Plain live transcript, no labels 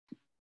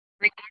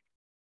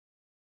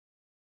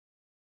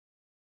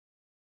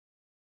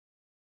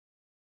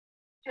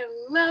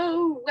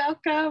Hello,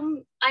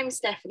 welcome. I'm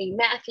Stephanie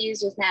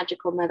Matthews with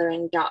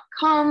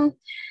magicalmothering.com,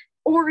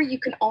 or you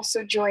can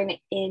also join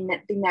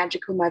in the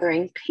Magical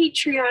Mothering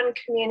Patreon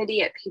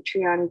community at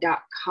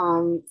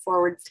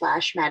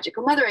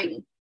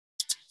patreon.com/magicalmothering.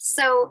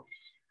 So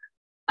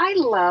I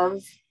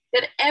love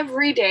that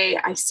every day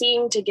I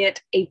seem to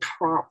get a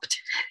prompt.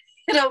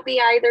 It'll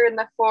be either in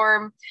the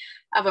form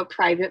of a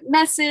private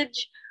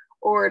message,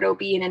 or it'll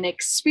be in an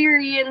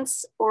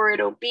experience, or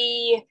it'll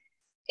be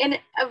in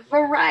a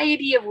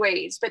variety of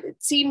ways, but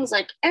it seems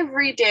like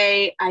every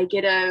day I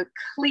get a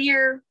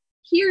clear,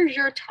 here's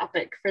your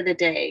topic for the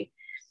day.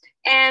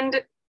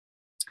 And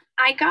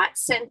I got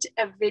sent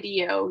a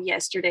video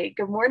yesterday.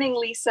 Good morning,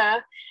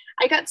 Lisa.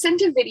 I got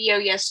sent a video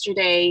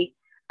yesterday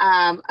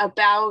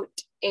about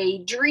a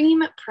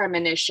dream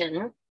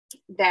premonition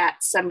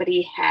that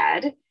somebody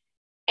had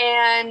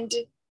and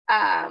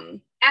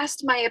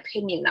asked my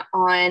opinion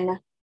on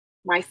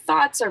my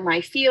thoughts or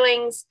my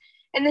feelings.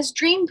 And this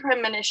dream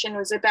premonition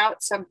was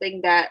about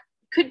something that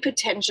could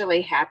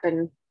potentially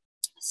happen,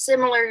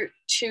 similar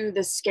to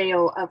the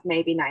scale of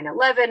maybe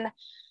 9/11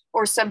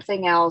 or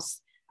something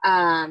else,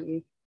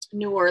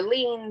 New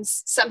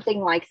Orleans, something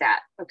like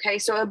that. Okay,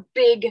 so a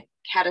big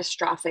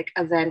catastrophic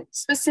event,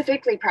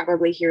 specifically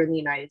probably here in the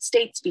United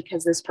States,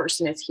 because this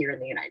person is here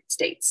in the United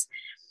States.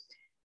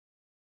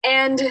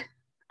 And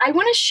I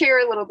want to share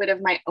a little bit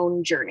of my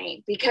own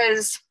journey,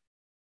 because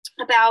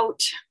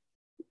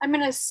I'm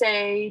going to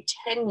say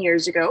 10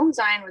 years ago,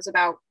 Zion was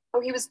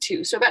he was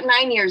 2. So about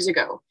 9 years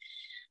ago.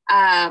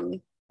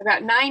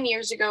 About 9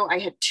 years ago, I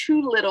had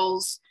 2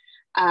 littles.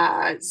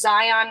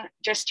 Zion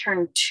just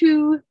turned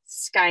 2.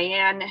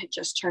 Skyan had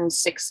just turned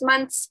 6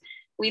 months.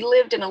 We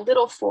lived in a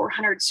little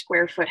 400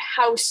 square foot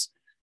house.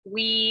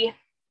 We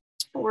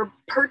were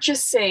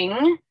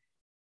purchasing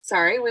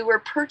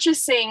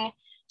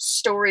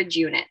storage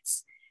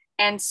units.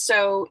 And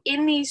so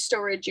in these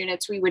storage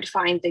units, we would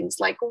find things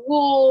like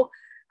wool,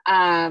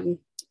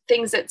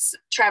 things that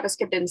Travis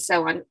could then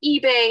sell on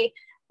eBay.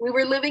 We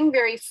were living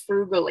very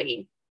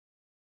frugally.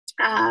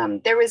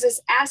 There was this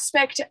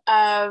aspect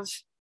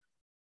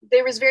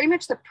there was very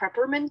much the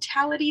prepper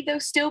mentality though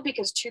still,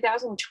 because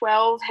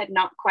 2012 had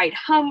not quite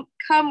come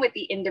with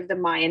the end of the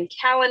Mayan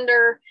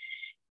calendar.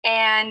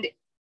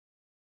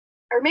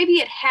 Or maybe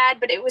it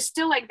had, but it was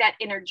still like that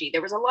energy.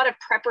 There was a lot of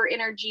prepper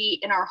energy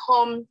in our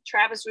home.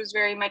 Travis was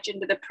very much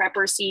into the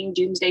prepper scene,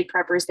 doomsday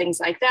preppers, things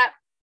like that.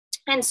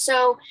 And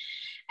so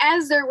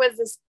as there was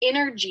this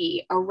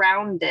energy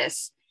around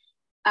this,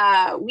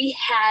 we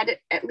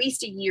had at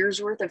least a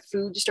year's worth of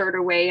food stored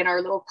away in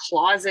our little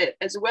closet,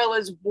 as well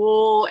as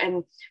wool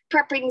and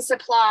prepping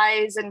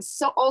supplies and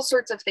so all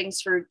sorts of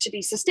things to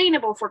be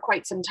sustainable for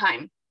quite some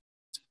time.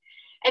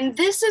 And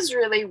this is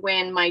really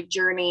when my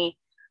journey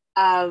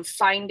of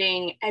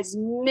finding as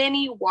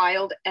many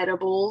wild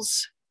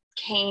edibles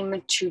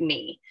came to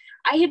me.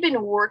 I had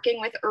been working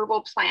with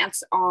herbal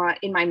plants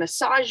in my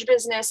massage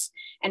business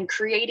and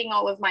creating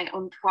all of my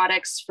own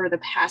products for the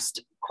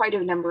past quite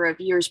a number of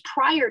years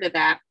prior to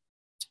that,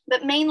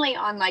 but mainly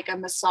on like a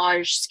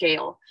massage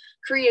scale,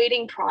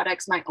 creating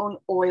products, my own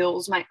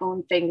oils, my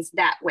own things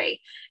that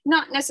way,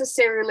 not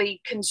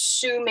necessarily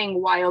consuming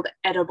wild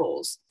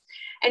edibles.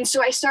 And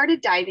so I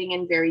started diving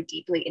in very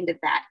deeply into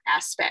that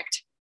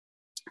aspect.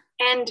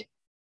 And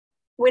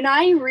when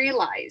I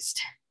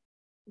realized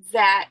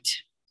that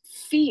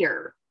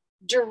fear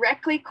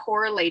directly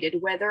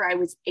correlated whether I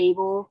was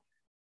able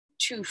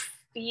to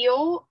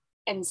feel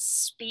and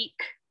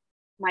speak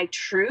my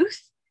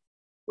truth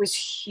was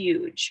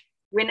huge.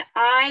 When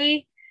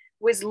I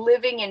was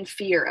living in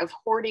fear of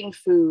hoarding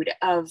food,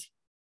 of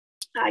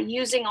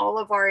using all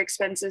of our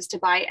expenses to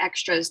buy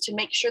extras to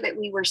make sure that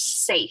we were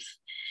safe,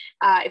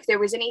 if there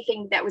was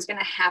anything that was going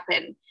to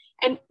happen.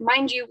 And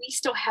mind you, we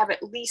still have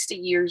at least a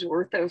year's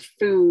worth of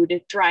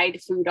food,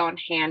 dried food on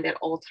hand at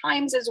all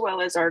times, as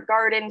well as our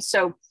garden.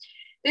 So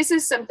this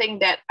is something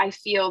that I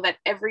feel that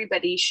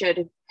everybody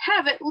should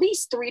have at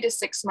least 3 to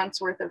 6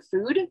 months worth of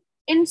food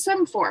in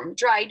some form,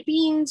 dried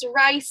beans,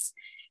 rice.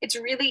 It's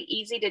really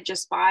easy to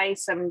just buy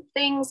some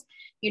things.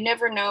 You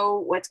never know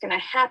what's going to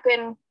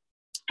happen.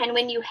 And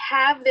when you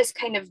have this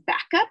kind of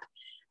backup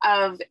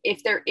of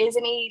if there is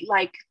any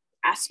like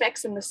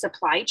aspects in the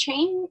supply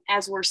chain,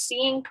 as we're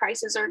seeing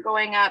prices are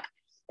going up.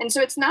 And so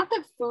it's not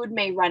that food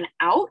may run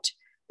out,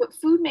 but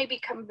food may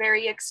become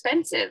very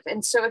expensive.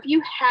 And so if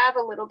you have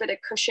a little bit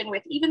of cushion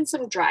with even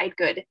some dried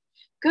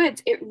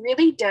goods, it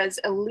really does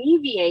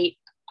alleviate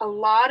a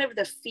lot of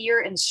the fear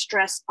and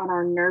stress on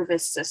our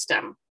nervous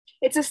system.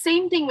 It's the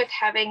same thing with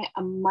having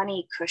a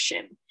money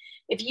cushion.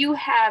 If you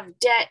have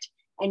debt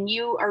and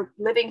you are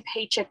living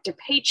paycheck to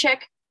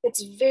paycheck,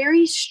 it's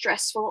very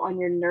stressful on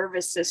your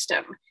nervous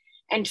system.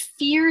 And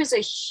fear is a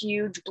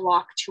huge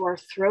block to our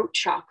throat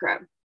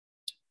chakra.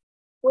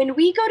 When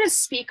we go to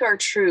speak our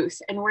truth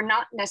and we're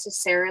not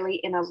necessarily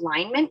in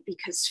alignment,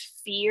 because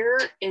fear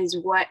is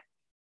what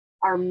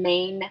our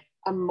main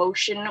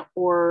emotion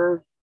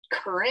or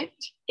current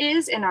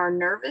is in our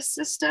nervous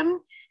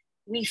system,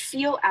 we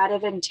feel out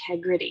of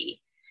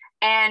integrity.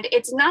 And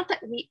it's not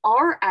that we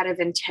are out of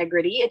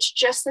integrity, it's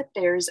just that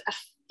there's a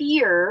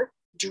fear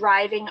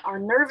driving our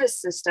nervous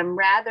system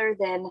rather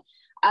than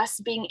us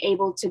being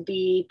able to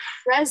be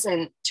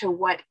present to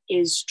what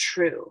is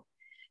true.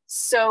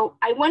 So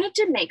I wanted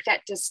to make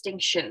that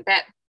distinction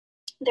that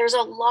there's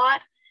a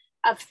lot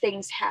of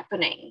things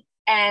happening.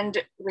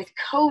 And with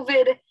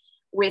COVID,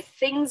 with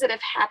things that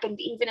have happened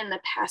even in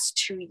the past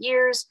 2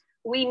 years,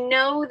 we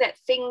know that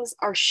things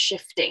are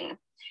shifting.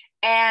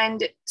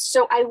 And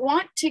so I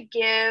want to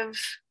give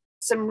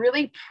some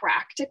really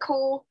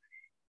practical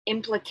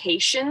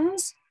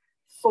implications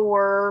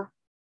for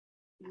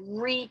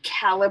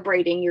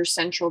recalibrating your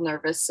central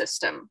nervous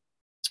system.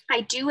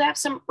 I do have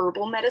some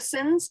herbal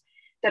medicines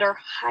that are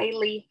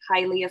highly,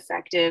 highly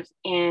effective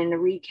in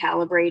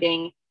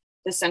recalibrating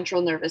the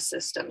central nervous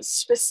system,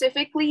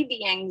 specifically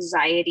the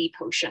anxiety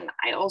potion.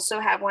 I also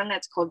have one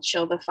that's called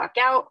Chill the Fuck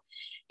Out.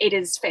 It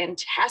is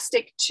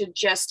fantastic to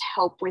just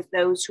help with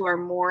those who are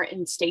more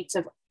in states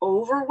of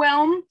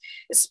overwhelm,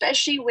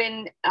 especially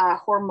when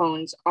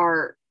hormones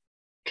are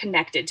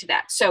connected to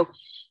that. So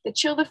the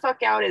Chill the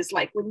Fuck Out is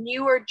like when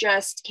you are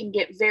just can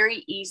get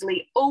very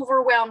easily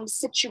overwhelmed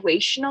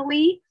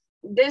situationally.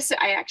 This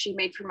I actually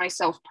made for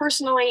myself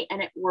personally,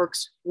 and it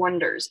works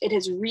wonders. It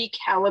has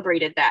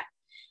recalibrated that.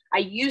 I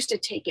used to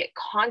take it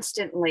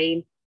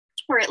constantly,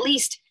 or at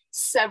least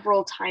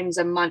several times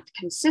a month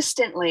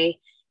consistently.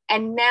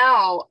 And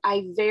now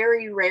I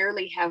very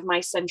rarely have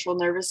my central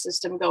nervous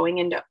system going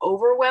into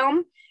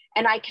overwhelm.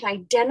 And I can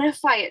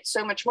identify it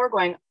so much more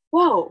going,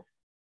 whoa,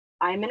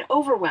 I'm in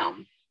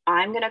overwhelm.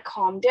 I'm going to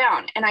calm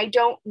down. And I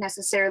don't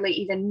necessarily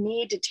even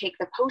need to take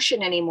the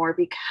potion anymore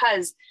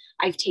because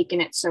I've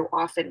taken it so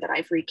often that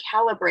I've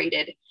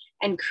recalibrated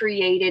and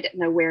created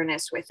an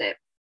awareness with it.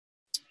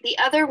 The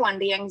other one,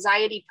 the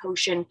anxiety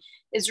potion,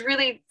 is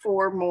really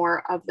for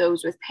more of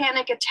those with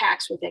panic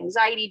attacks, with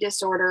anxiety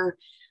disorder,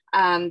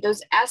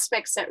 those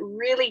aspects that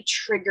really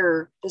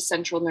trigger the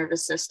central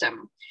nervous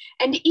system.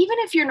 And even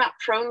if you're not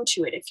prone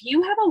to it, if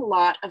you have a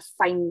lot of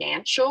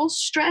financial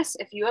stress,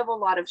 if you have a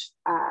lot of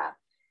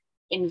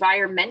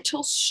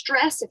environmental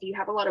stress, if you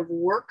have a lot of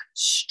work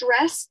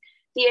stress,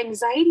 the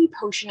anxiety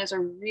potion is a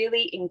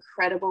really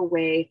incredible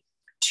way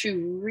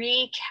to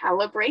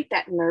recalibrate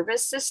that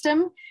nervous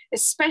system,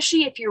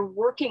 especially if you're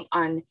working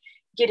on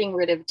getting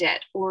rid of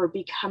debt or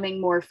becoming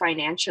more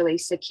financially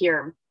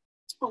secure.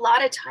 A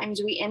lot of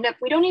times we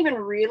don't even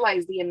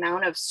realize the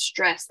amount of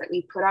stress that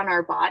we put on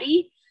our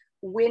body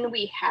when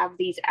we have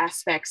these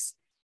aspects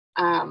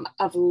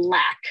of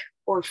lack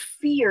or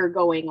fear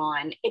going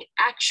on. It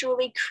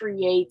actually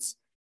creates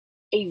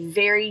a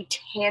very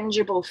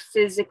tangible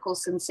physical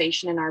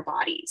sensation in our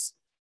bodies.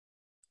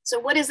 So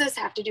what does this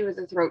have to do with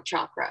the throat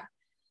chakra?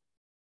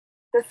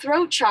 The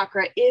throat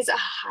chakra is a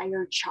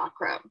higher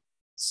chakra.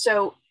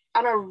 So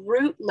on a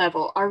root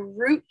level, our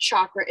root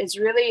chakra is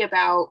really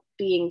about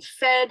being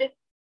fed,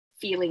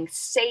 feeling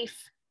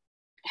safe,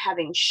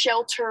 having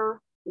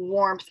shelter,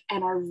 warmth,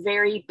 and our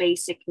very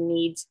basic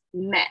needs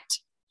met.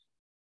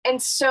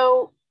 And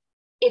so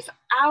if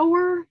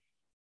our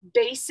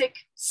basic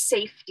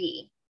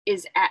safety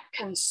is at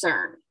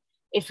concern,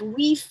 if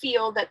we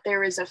feel that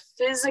there is a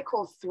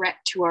physical threat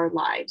to our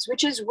lives,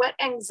 which is what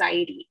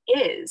anxiety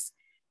is,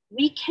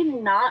 we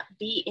cannot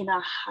be in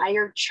a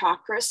higher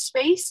chakra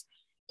space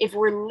if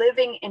we're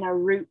living in a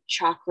root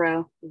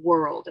chakra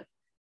world.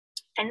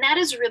 And that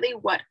is really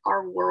what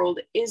our world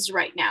is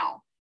right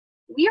now.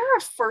 We are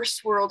a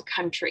first world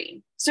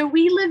country. So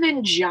we live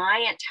in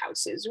giant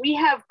houses. We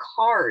have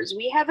cars.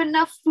 We have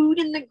enough food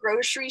in the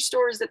grocery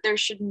stores that there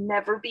should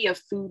never be a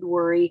food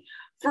worry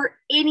for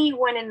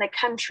anyone in the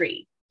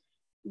country.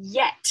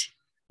 Yet,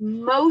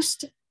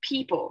 most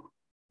people,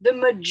 the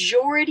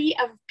majority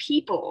of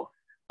people,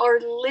 are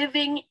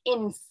living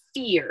in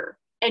fear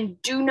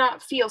and do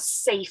not feel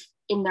safe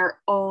in their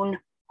own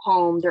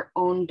home, their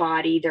own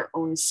body, their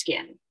own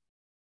skin.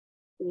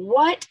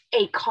 What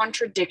a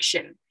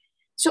contradiction.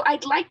 So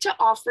I'd like to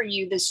offer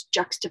you this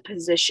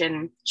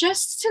juxtaposition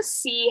just to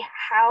see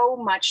how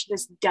much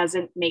this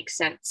doesn't make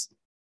sense.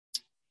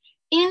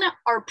 In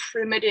our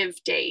primitive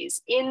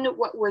days, in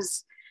what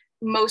was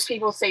most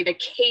people say the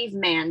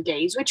caveman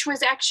days, which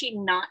was actually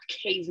not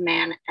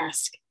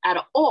caveman-esque at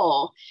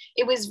all.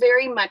 It was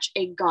very much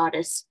a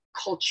goddess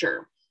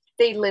culture.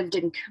 They lived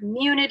in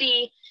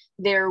community.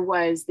 There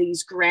was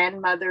these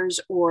grandmothers,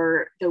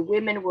 or the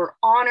women were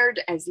honored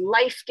as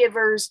life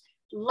givers.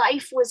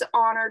 Life was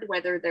honored,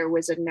 whether there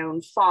was a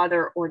known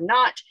father or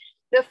not.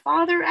 The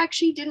father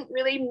actually didn't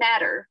really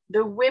matter.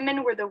 The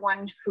women were the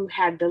one who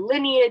had the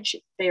lineage.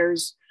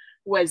 Theirs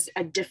was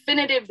a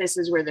definitive, this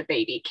is where the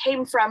baby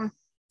came from.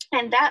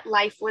 And that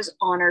life was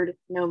honored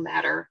no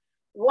matter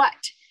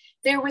what.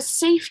 There was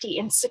safety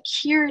and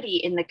security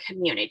in the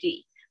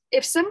community.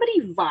 If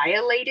somebody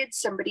violated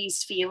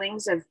somebody's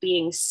feelings of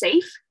being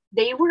safe,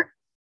 they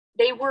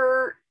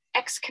were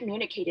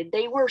excommunicated.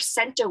 They were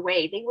sent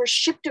away. They were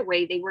shipped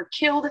away. They were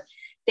killed.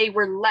 They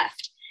were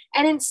left.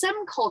 And in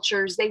some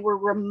cultures, they were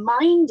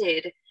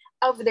reminded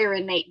of their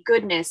innate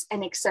goodness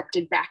and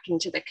accepted back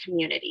into the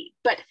community.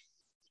 But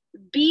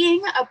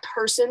being a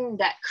person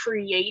that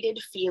created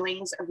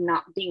feelings of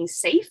not being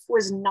safe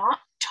was not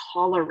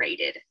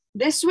tolerated.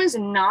 This was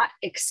not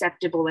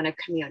acceptable in a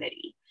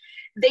community.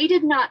 They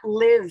did not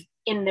live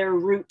in their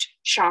root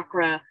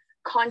chakra,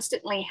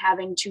 constantly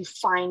having to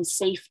find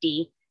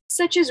safety,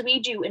 such as we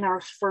do in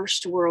our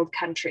first world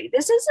country.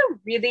 This is a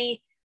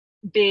really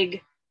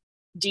big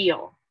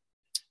deal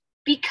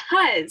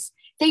because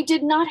they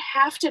did not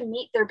have to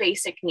meet their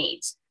basic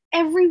needs.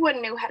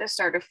 Everyone knew how to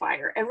start a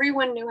fire.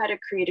 Everyone knew how to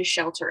create a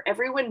shelter.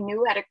 Everyone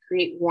knew how to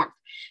create warmth.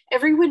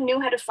 Everyone knew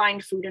how to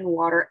find food and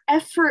water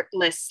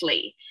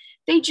effortlessly.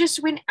 They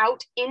just went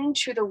out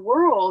into the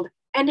world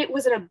and it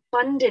was an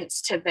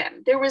abundance to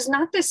them. There was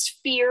not this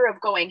fear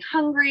of going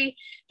hungry.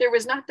 There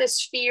was not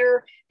this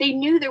fear. They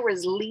knew there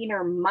was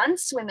leaner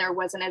months when there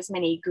wasn't as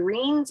many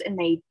greens, and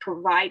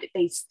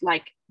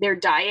their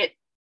diet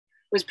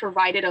was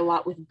provided a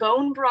lot with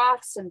bone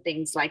broths and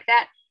things like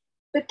that.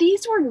 But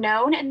these were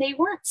known and they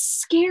weren't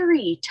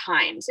scary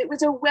times. It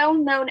was a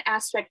well-known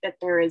aspect that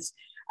there is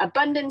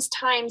abundance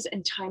times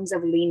and times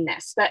of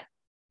leanness, but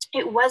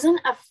it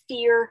wasn't a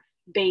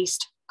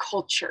fear-based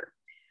culture.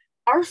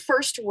 Our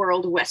first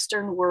world,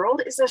 Western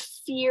world, is a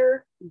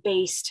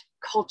fear-based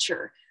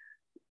culture,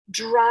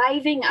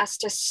 driving us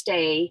to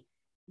stay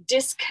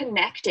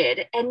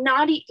disconnected and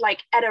not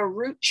at a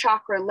root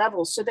chakra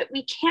level, so that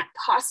we can't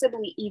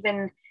possibly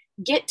even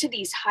get to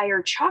these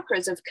higher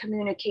chakras of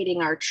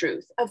communicating our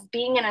truth, of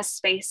being in a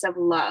space of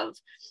love.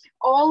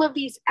 All of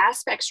these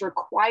aspects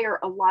require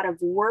a lot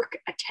of work,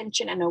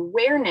 attention, and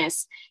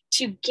awareness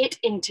to get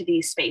into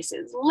these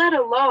spaces, let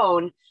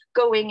alone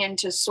going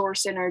into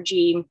source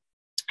energy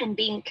and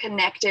being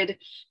connected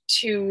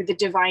to the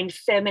divine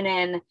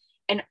feminine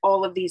and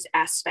all of these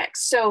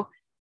aspects. So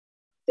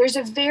there's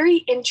a very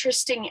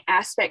interesting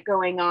aspect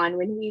going on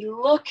when we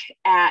look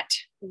at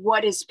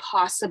what is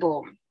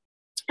possible.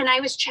 And I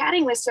was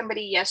chatting with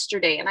somebody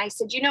yesterday and I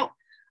said,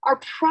 our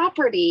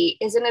property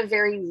is in a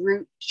very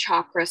root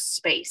chakra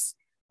space.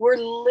 We're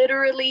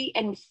literally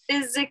and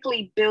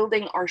physically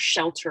building our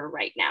shelter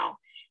right now.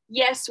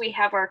 Yes, we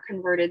have our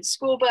converted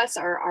school bus,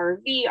 our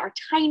RV, our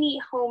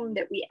tiny home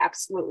that we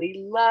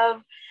absolutely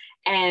love,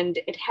 and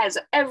it has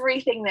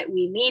everything that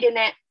we need in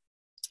it.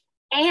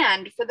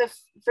 And for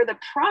the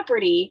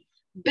property,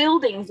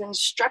 buildings and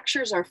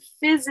structures are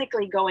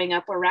physically going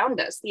up around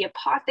us. The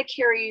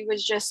apothecary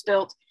was just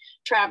built.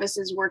 Travis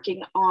is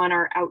working on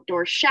our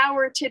outdoor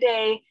shower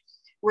today.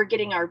 We're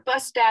getting our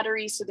bus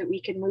batteries so that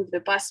we can move the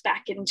bus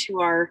back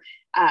into our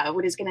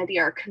what is going to be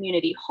our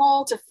community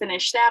hall to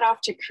finish that off,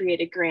 to create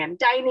a grand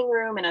dining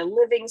room and a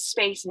living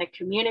space and a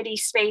community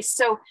space.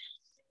 So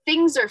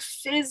things are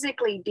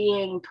physically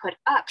being put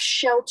up,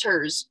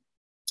 shelters,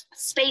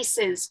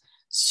 spaces,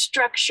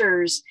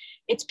 structures.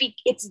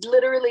 It's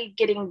literally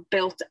getting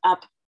built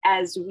up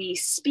as we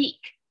speak.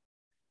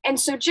 And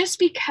so just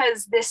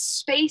because this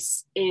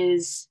space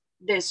is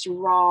this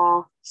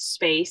raw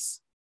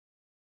space,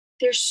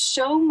 there's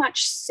so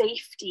much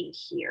safety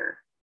here.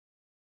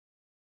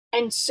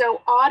 And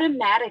so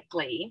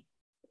automatically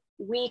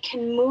we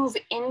can move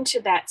into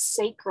that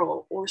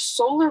sacral or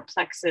solar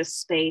plexus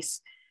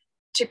space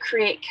to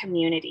create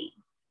community,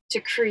 to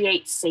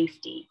create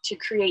safety, to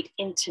create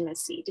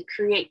intimacy, to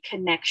create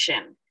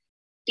connection,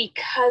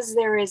 because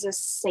there is a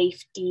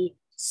safety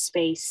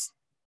space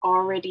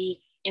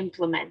already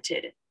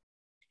implemented.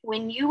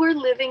 When you are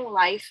living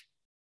life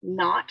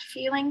not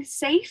feeling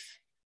safe,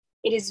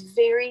 it is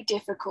very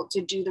difficult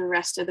to do the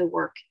rest of the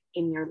work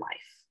in your life.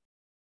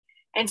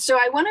 And so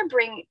I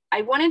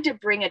wanted to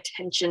bring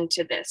attention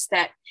to this,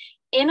 that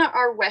in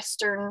our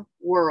Western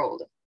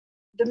world,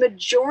 the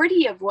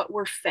majority of what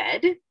we're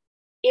fed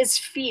is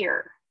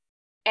fear.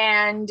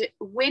 And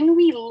when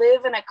we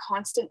live in a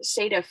constant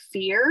state of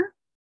fear,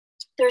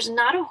 there's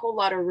not a whole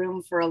lot of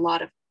room for a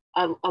lot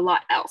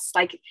else.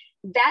 Like,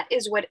 that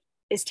is what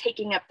is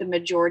taking up the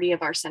majority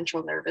of our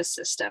central nervous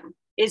system,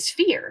 is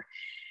fear.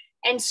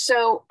 And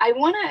so I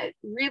want to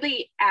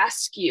really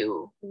ask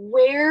you,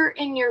 where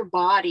in your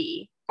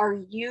body are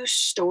you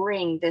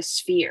storing this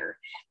fear?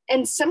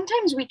 And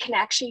sometimes we can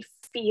actually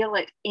feel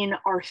it in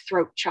our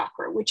throat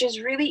chakra, which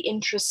is really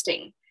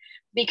interesting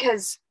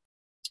because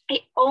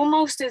it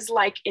almost is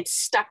like it's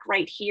stuck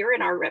right here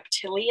in our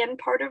reptilian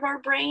part of our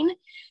brain,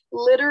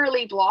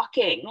 literally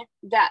blocking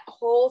that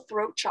whole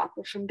throat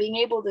chakra from being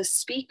able to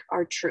speak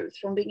our truth,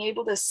 from being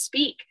able to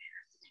speak.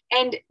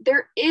 And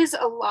there is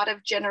a lot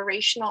of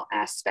generational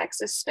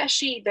aspects,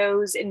 especially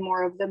those in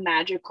more of the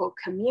magical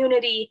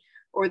community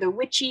or the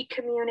witchy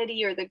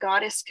community or the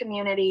goddess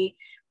community,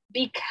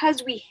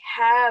 because we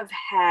have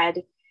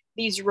had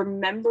these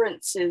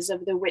remembrances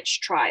of the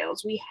witch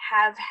trials. We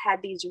have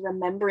had these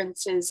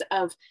remembrances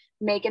of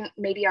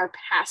maybe our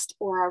past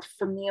or our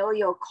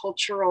familial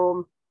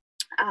cultural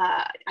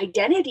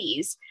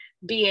identities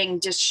being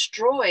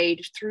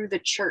destroyed through the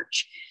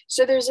church.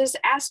 So there's this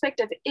aspect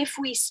of, if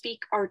we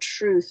speak our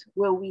truth,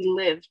 will we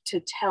live to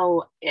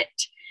tell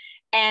it?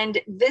 And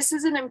this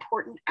is an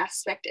important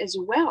aspect as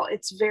well.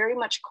 It's very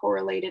much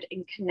correlated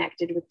and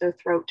connected with the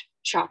throat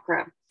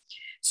chakra.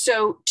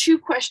 So 2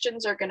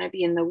 questions are going to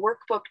be in the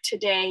workbook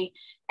today.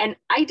 And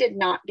I did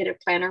not get a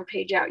planner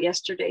page out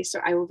yesterday,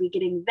 so I will be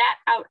getting that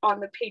out on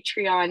the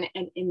Patreon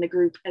and in the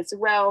group as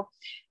well.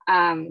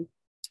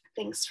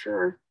 Thanks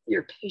for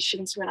your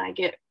patience when I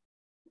get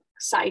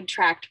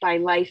sidetracked by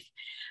life.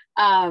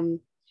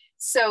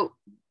 So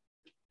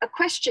a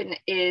question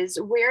is,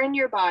 where in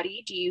your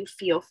body do you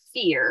feel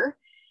fear?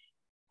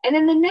 And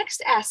then the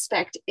next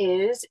aspect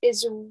is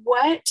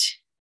what,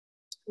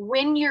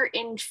 when you're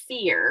in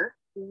fear,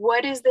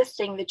 what is the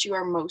thing that you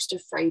are most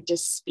afraid to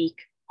speak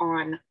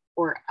on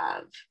or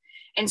of?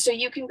 And so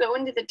you can go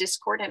into the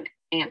Discord and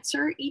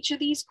answer each of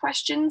these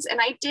questions. And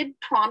I did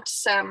prompt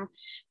some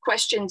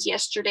questions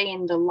yesterday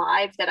in the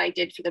live that I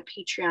did for the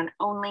Patreon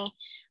only.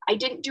 I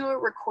didn't do a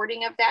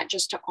recording of that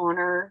just to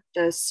honor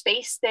the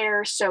space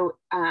there. So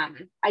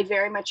I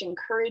very much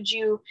encourage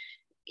you,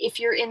 if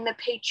you're in the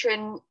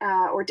Patreon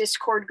or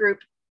Discord group,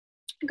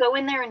 go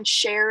in there and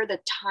share the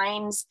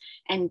times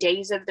and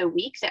days of the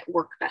week that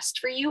work best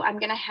for you. I'm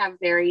going to have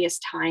various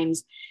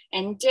times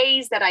and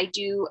days that I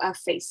do a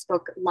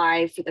Facebook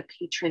live for the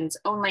patrons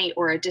only,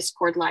 or a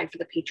Discord live for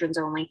the patrons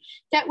only.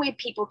 That way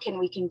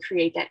we can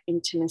create that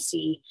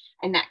intimacy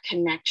and that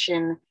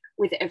connection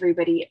with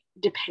everybody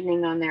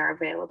depending on their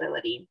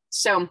availability.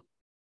 So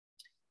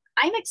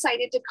I'm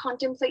excited to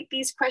contemplate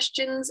these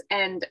questions,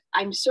 and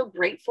I'm so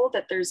grateful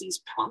that there's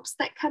these prompts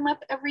that come up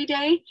every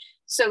day.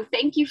 So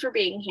thank you for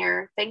being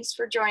here. Thanks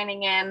for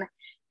joining in,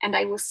 and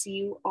I will see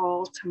you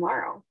all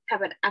tomorrow.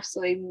 Have an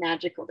absolutely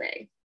magical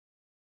day.